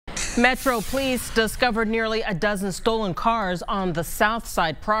Metro Police discovered nearly a dozen stolen cars on the South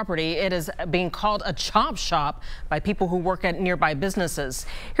Side property. It is being called a chop shop by people who work at nearby businesses.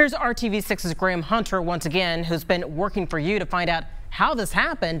 Here's RTV6's Graham Hunter once again, who's been working for you to find out how this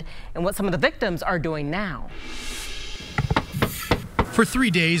happened and what some of the victims are doing now. For 3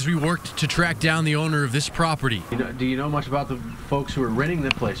 days, we worked to track down the owner of this property. Do you know much about the folks who are renting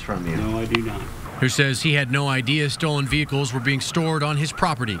the place from you? No, I do not. Who says he had no idea stolen vehicles were being stored on his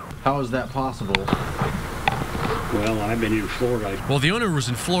property. How is that possible? Well, I've been in Florida. While the owner was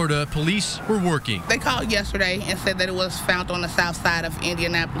in Florida, police were working. They called yesterday and said that it was found on the south side of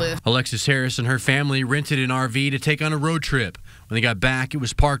Indianapolis. Alexis Harris and her family rented an RV to take on a road trip. When they got back, it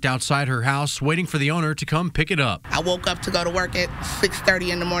was parked outside her house, waiting for the owner to come pick it up. I woke up to go to work at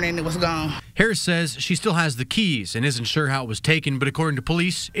 6:30 in the morning and it was gone. Harris says she still has the keys and isn't sure how it was taken, but according to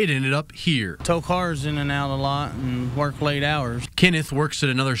police, it ended up here. Tow cars in and out a lot and work late hours. Kenneth works at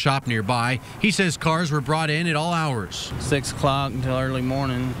another shop nearby. He says cars were brought in at all hours. 6 o'clock until early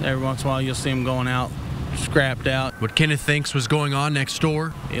morning. Every once in a while you'll see them going out, scrapped out. What Kenneth thinks was going on next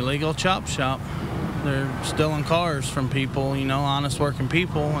door? Illegal chop shop. They're stealing cars from people, you know, honest working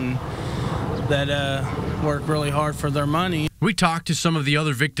people, and that work really hard for their money. We talked to some of the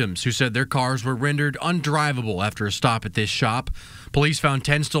other victims who said their cars were rendered undrivable after a stop at this shop. Police found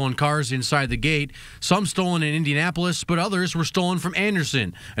 10 stolen cars inside the gate, some stolen in Indianapolis, but others were stolen from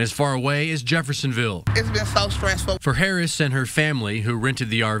Anderson and as far away as Jeffersonville. It's been so stressful. For Harris and her family, who rented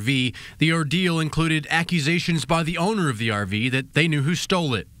the RV, the ordeal included accusations by the owner of the RV that they knew who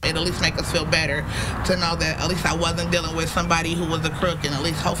stole it. It at least make us feel better to know that at least I wasn't dealing with somebody who was a crook, and at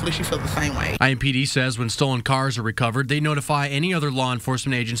least hopefully she feels the same way. IMPD says when stolen cars are recovered, they notify any other law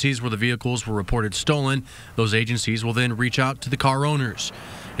enforcement agencies where the vehicles were reported stolen. Those agencies will then reach out to the car owners.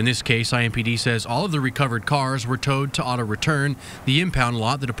 In this case, IMPD says all of the recovered cars were towed to auto return, the impound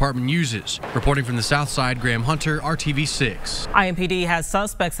lot the department uses. Reporting from the South Side, Graham Hunter, RTV6. IMPD has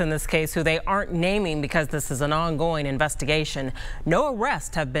suspects in this case who they aren't naming because this is an ongoing investigation. No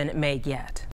arrests have been made yet.